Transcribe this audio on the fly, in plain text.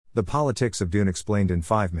The politics of Dune explained in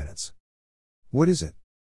 5 minutes. What is it?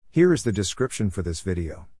 Here is the description for this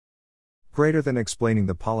video. Greater than explaining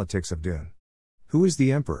the politics of Dune. Who is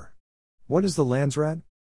the Emperor? What is the Landsrat?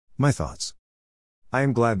 My thoughts. I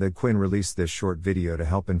am glad that Quinn released this short video to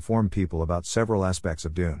help inform people about several aspects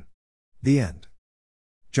of Dune. The end.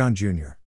 John Jr.